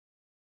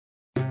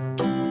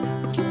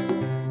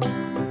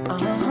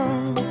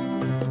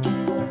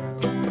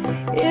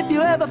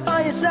ever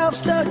find yourself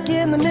stuck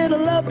in the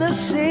middle of the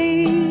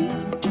sea,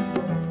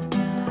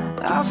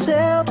 I'll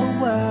sail the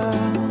world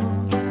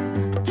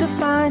to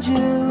find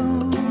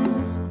you.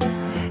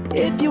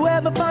 If you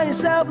ever find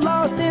yourself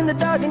lost in the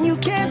dark and you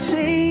can't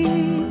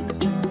see,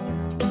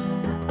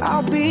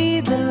 I'll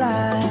be the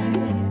light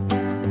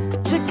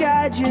to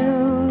guide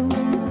you.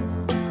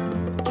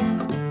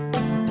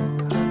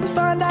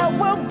 Find out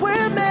what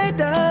we're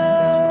made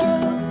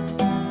of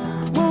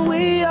when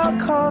we are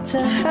called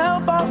to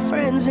help our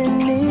friends in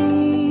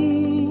need.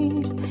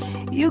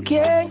 You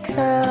can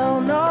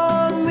count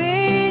on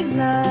me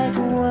like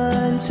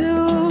 1,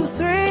 2,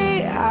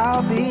 3,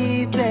 I'll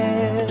be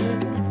there.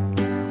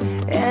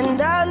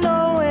 And I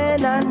know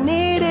when I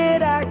need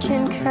it, I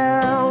can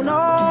count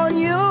on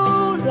you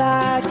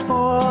like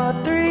 4,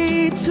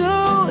 3, 2,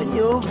 and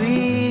you'll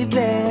be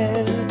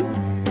there.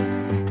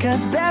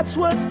 'Cause that's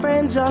what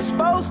friends are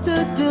supposed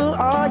to do,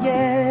 oh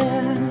yeah.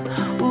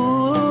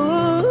 Ooh,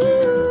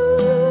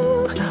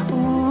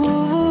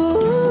 ooh,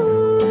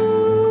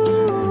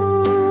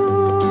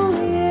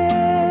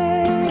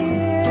 yeah,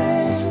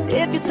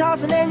 yeah. If you're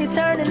tossing and you're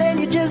turning and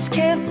you just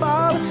can't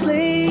fall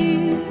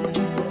asleep,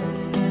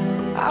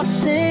 I'll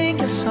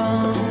sing a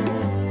song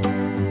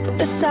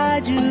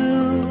beside you.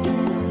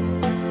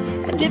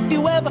 And if you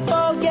ever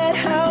forget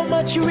how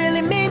much you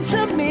really mean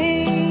to me,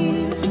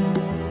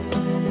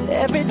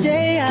 every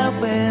day I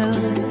will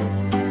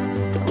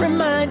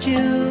remind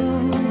you.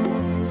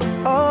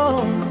 Oh,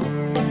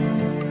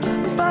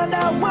 find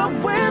out what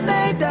we're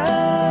made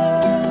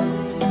of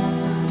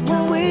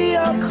when we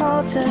are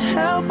called to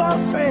help our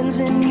friends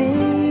in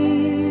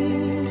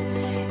need.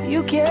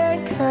 You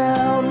can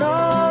count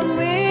on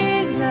me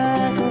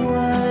like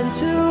 1,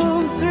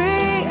 2,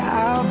 3,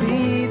 I'll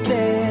be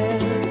there.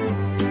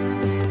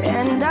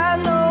 And I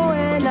know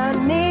when I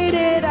need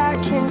it, I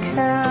can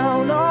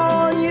count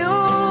on you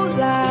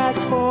like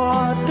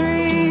 4,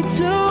 3,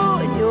 2,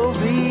 and you'll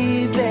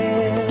be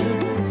there.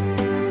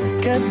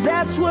 'Cause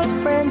that's what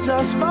friends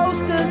are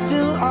supposed to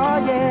do, oh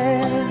yeah.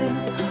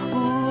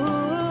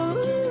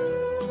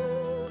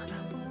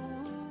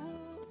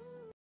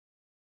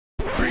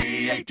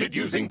 Created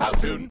using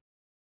Powtoon.